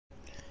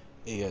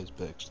Hey guys,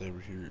 Backstabber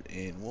here,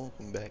 and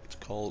welcome back to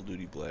Call of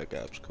Duty Black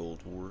Ops Cold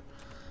War.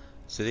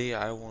 Today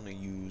I want to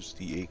use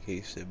the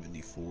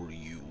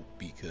AK-74U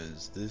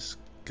because this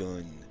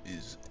gun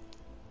is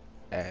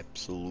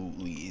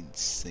absolutely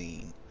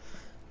insane.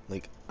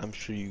 Like, I'm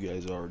sure you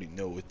guys already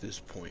know at this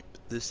point,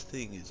 but this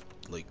thing is,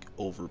 like,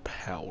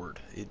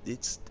 overpowered.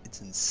 It's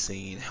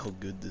insane how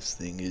good this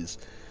thing is.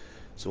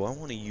 So I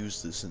want to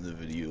use this in the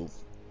video,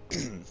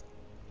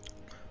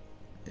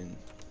 and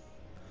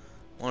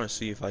want to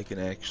see if I can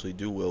actually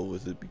do well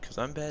with it because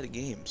I'm bad at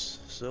games.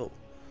 So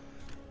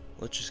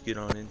let's just get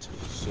on into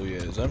it. So yeah,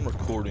 as I'm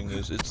recording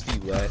this, it's the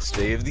last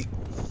day of the.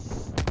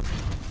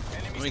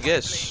 Let me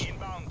guess.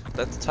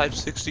 That's the Type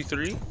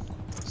 63?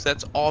 So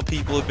that's all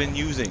people have been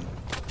using.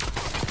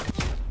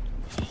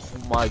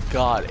 Oh my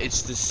god,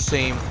 it's the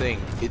same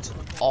thing. It's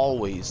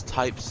always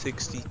Type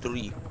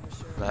 63.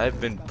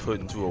 I've been put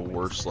into a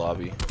worse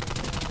lobby.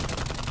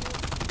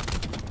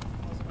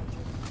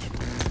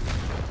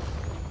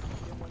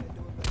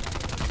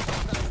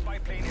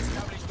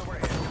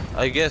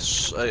 I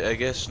guess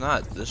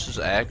not. This is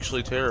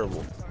actually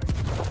terrible.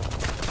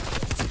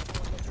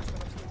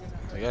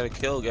 I got a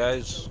kill,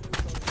 guys.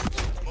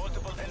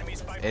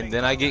 And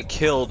then I get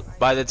killed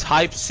by the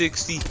Type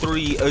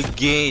 63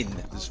 again.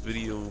 This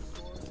video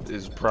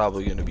is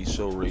probably going to be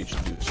so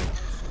rage-inducing.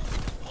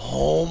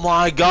 Oh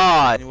my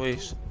god!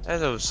 Anyways,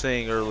 as I was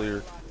saying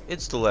earlier,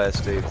 it's the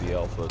last day of the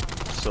alpha,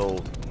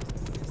 so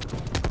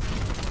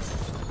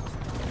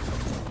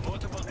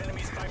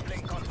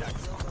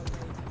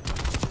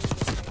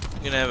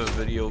I'm gonna have a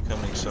video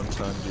coming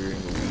sometime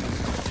during the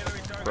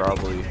week,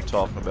 probably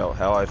talking about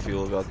how I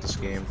feel about this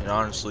game. And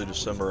honestly, to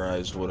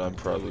summarize what I'm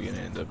probably gonna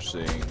end up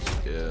saying,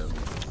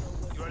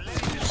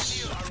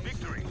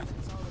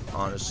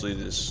 honestly,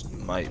 this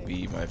might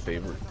be my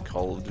favorite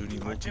Call of Duty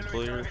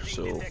multiplayer.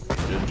 So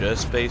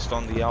just based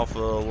on the alpha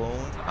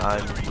alone,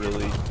 I'm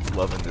really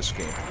loving this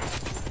game.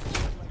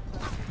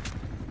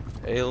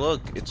 Hey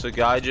look, it's a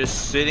guy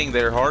just sitting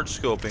there hard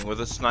scoping with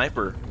a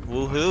sniper.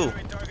 Woohoo!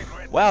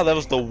 Wow, that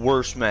was the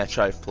worst match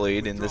I've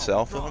played in this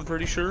alpha, I'm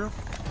pretty sure.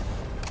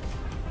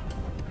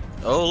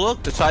 Oh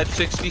look, the Type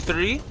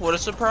 63, what a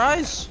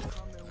surprise!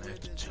 I have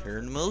to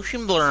turn the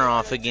motion blur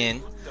off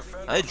again.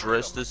 I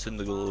addressed this in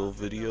the little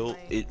video,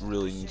 it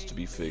really needs to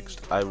be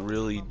fixed. I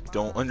really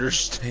don't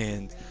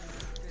understand,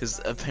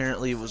 because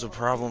apparently it was a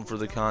problem for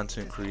the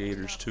content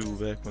creators too,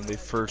 back when they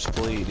first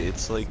played.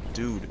 It's like,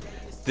 dude,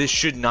 this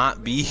should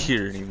not be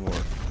here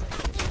anymore.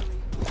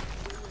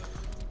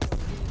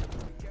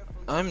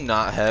 I'm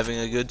not having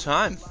a good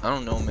time. I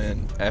don't know,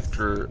 man.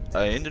 After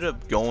I ended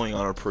up going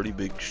on a pretty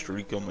big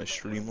streak on my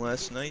stream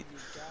last night.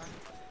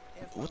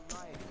 What the,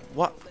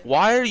 what?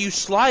 Why are you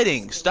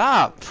sliding?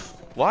 Stop!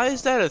 Why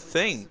is that a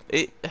thing?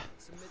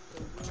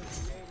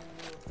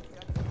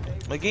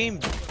 My game.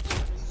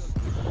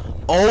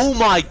 Oh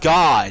my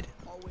god!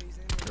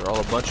 They're all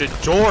a bunch of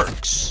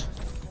dorks.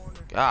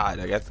 God,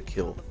 I got the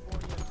kill.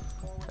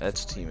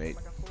 That's a teammate.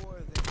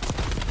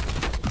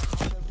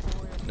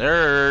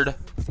 Nerd.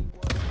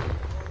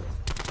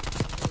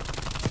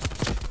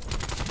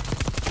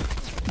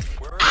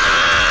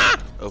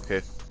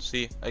 Okay,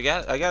 see, I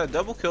got a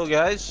double kill,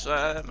 guys.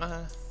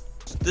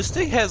 This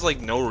thing has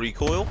like no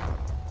recoil,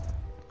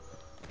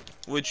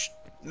 which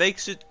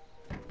makes it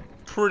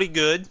pretty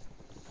good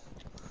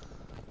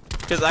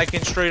because I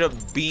can straight up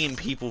beam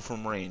people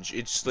from range.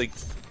 It's like,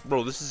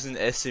 bro, this is an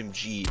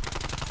SMG.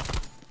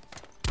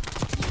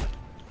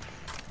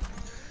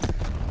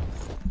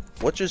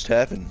 What just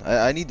happened?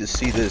 I need to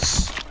see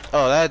this.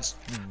 Oh, that's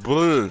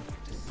blue.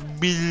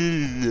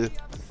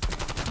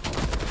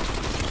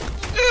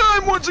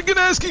 I'm once again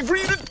asking for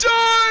you to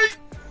die!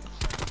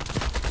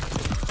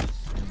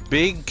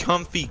 Big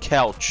comfy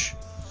couch.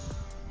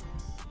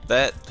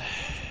 That...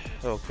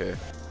 Okay.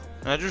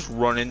 I just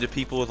run into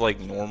people with like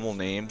normal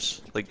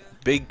names. Like,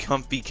 big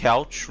comfy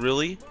couch,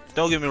 really?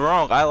 Don't get me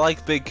wrong, I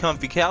like big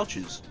comfy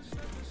couches.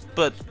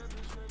 But,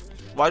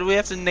 why do we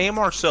have to name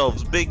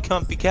ourselves Big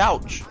Comfy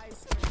Couch?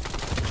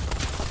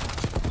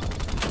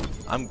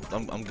 I'm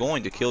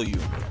going to kill you.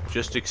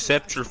 Just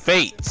accept your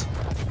fate.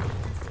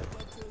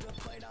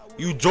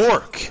 You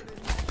dork!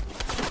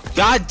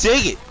 God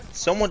dang it!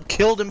 Someone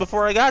killed him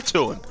before I got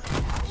to him.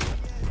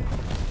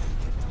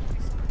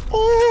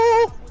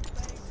 Oh!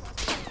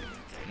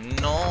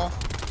 No.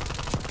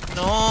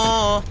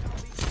 No.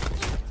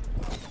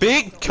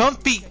 Big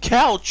comfy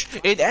couch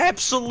and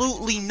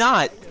absolutely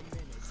not.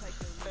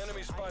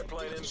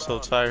 I'm so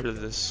tired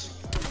of this.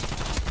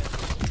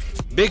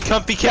 Big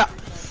comfy couch.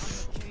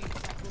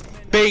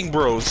 Bang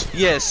Bros.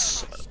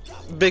 Yes.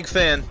 Big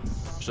fan.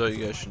 So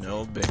you guys should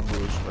know, Bang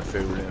Bros is my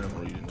favorite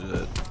animal. You into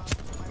that?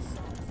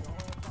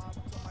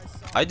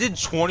 I did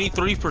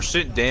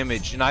 23%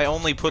 damage and I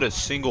only put a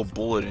single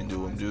bullet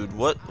into him, dude.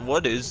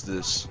 What is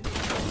this?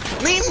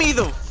 Leave me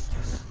the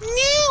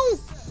no!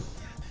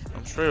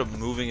 I'm straight up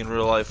moving in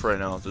real life right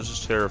now. This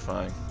is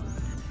terrifying.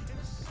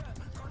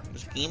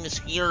 This game is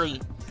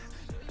scary.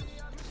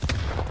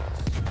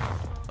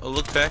 Oh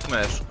look, back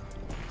match.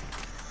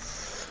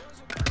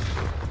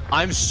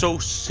 I'm so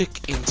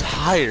sick and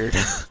tired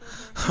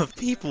of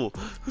people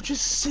who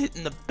just sit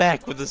in the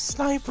back with a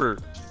sniper.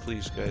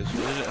 Please, guys,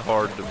 isn't it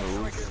hard to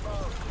move?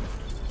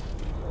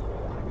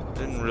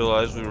 Didn't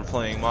realize we were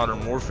playing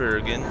Modern Warfare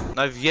again.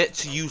 I've yet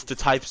to use the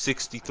Type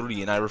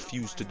 63, and I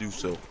refuse to do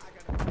so.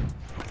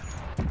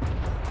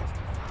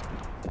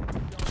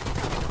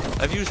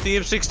 I've used the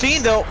M16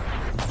 though.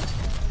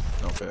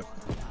 Okay.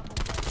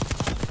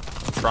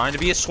 I'm trying to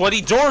be a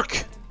sweaty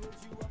dork.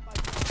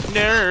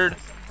 Nerd.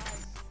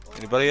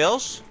 Anybody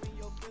else?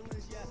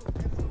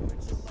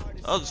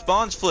 Oh, the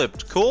spawn's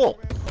flipped. Cool.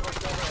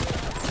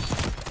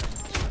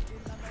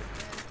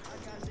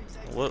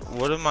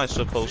 What am I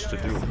supposed to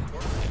do?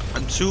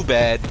 I'm too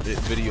bad at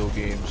video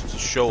games to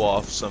show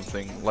off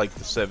something like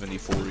the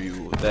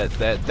 74U.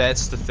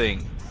 That's the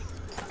thing.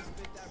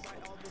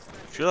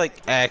 If you're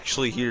like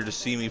actually here to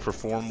see me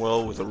perform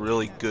well with a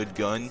really good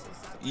gun,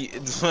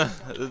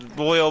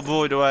 boy oh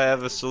boy do I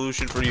have a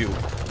solution for you.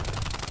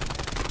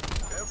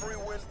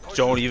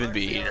 Don't even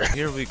be here.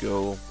 Here we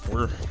go.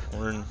 We're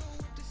in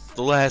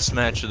the last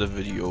match of the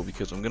video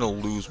because I'm gonna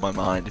lose my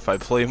mind if I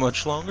play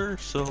much longer.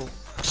 So,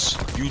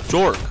 you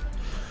dork.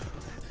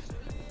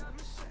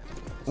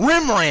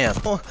 Rim ram.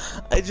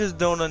 I just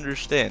don't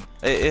understand.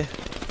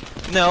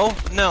 No.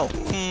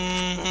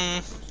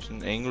 It's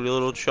an angry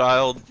little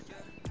child.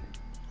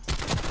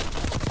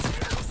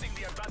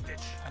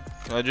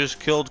 I just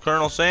killed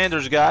Colonel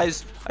Sanders,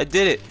 guys. I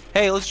did it.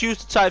 Hey, let's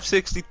use the Type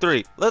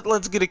 63.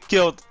 Let's get a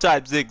kill with the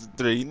Type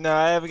 63. No,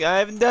 I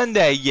haven't done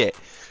that yet.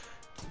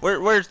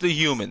 Where's the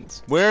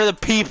humans? Where are the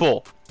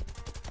people?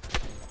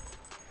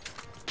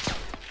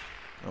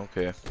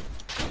 Okay.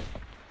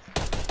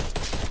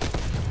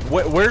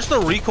 Where's the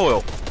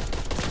recoil?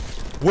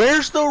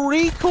 Where's the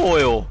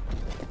recoil?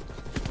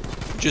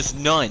 Just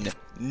none.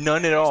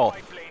 None at all.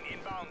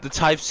 The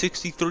Type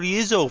 63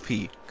 is OP.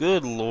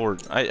 Good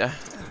lord.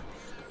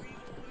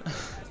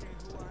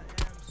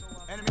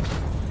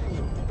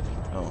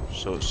 Oh,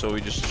 so we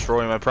just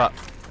destroy my prop.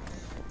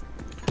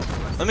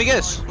 Let me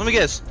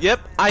guess. Yep,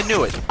 I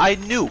knew it.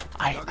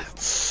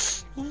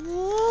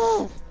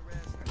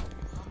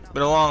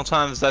 Been a long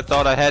time since I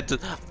thought I had to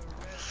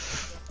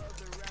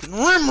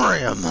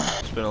rim.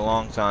 It's been a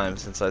long time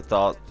since I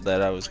thought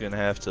that I was gonna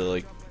have to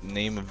like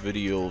name a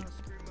video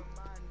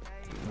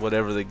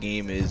whatever the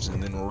game is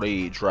and then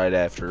rage right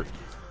after.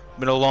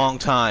 Been a long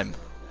time.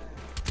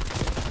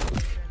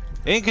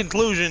 In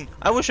conclusion,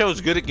 I wish I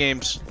was good at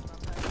games.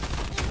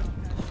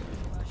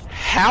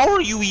 How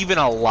are you even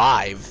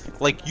alive?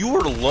 Like, you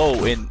were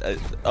low and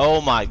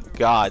oh my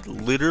god,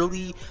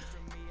 literally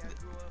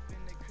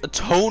a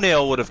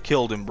toenail would have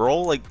killed him,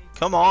 bro. Like,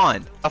 come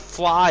on. A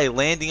fly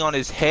landing on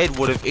his head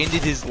would have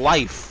ended his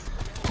life.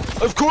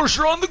 Of course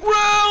you're on the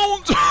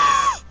ground.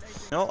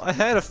 No,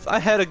 I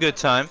had a good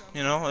time,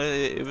 you know.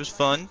 It was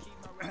fun.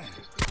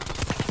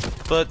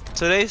 But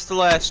today's the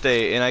last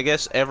day, and I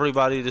guess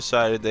everybody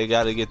decided they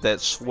got to get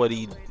that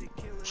sweaty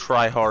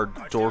try-hard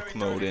dork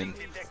mode in.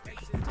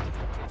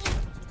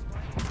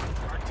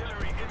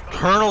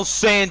 Colonel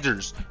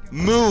Sanders,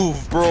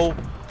 move, bro. I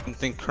didn't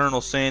think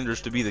Colonel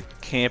Sanders to be the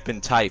camping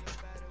type.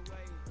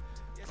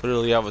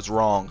 Clearly, I was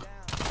wrong.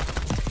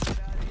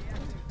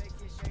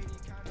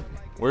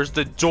 Where's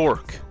the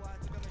dork?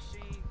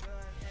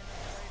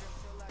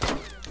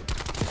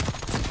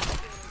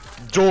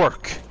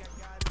 Dork.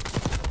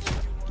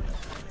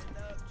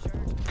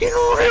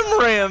 Rim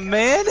ram,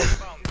 man.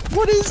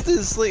 What is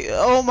this? Like,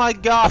 oh my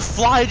god, a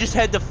fly just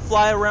had to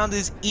fly around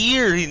his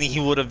ear and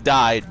he would have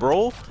died,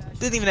 bro.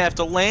 Didn't even have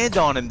to land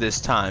on him this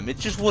time. It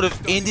just would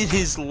have ended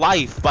his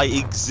life by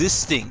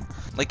existing.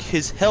 Like,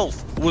 his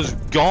health was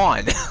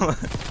gone.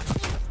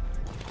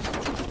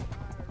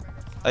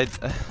 I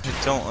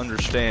don't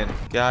understand.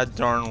 God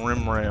darn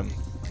rim ram.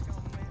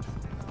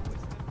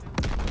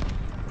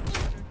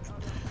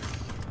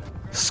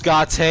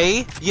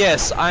 Scotty?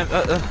 Yes, I'm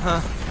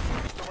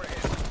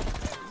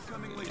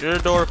You're a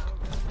dork.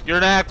 You're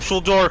an actual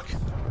dork.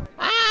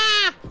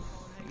 Ah!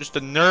 I'm just a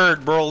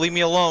nerd, bro. Leave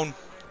me alone.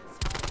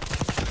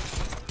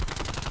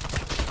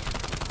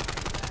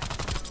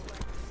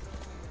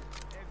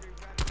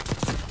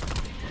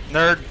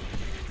 Nerd.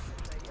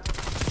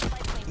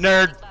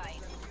 Nerd.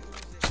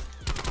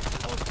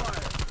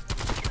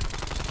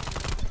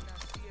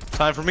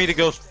 Time for me to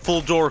go full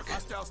dork.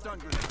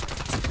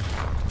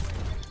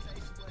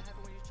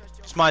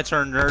 It's my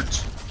turn,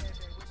 nerds.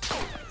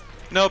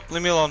 Nope,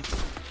 leave me alone.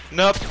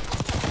 Nope.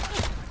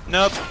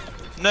 Nope.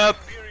 Nope.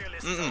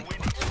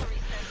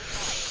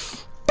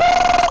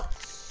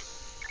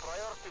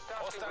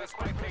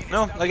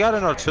 No, I got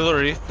an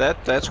artillery.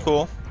 That's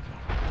cool.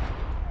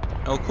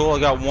 Oh, cool. I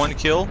got 1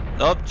 kill.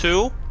 Up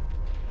 2.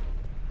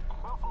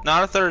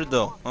 Not a 3rd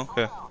though.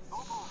 Okay.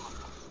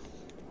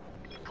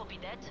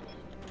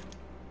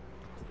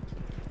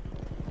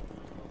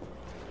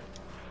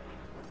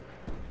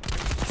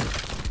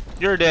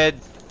 You're dead.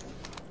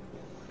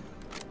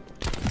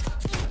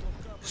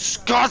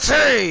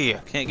 Scotty!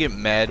 Can't get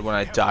mad when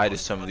I die to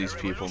some of these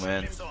people,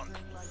 man.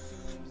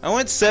 I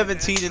went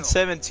 17 and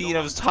 17. I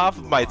was top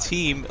of my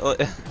team.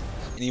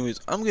 Anyways,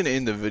 I'm gonna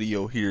end the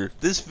video here.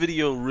 This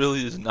video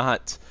really is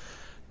not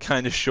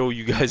kind of show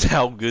you guys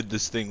how good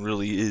this thing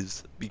really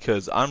is,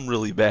 because I'm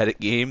really bad at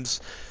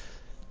games.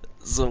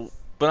 So,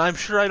 but I'm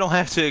sure I don't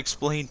have to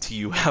explain to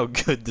you how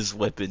good this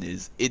weapon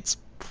is. It's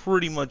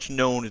pretty much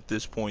known at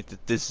this point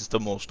that this is the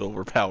most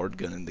overpowered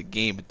gun in the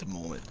game at the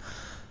moment.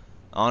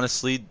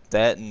 Honestly,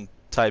 that and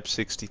Type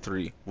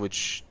 63,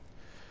 which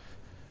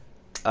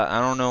I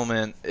don't know,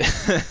 man.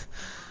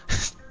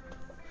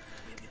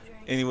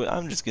 Anyway,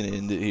 I'm just gonna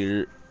end it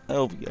here. I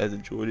hope you guys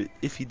enjoyed it.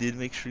 If you did,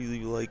 make sure you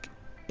leave a like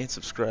and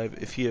subscribe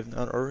if you have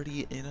not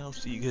already, and I'll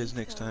see you guys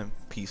next time.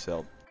 Peace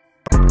out.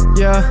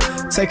 Yeah,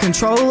 take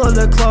control of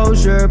the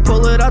closure,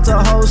 pull it out the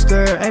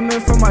holster,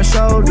 aiming for my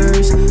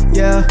shoulders.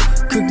 Yeah,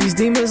 cook these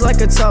demons like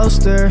a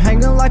toaster,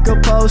 hanging like a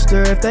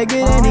poster if they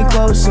get any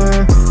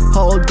closer.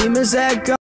 Hold demons at gun.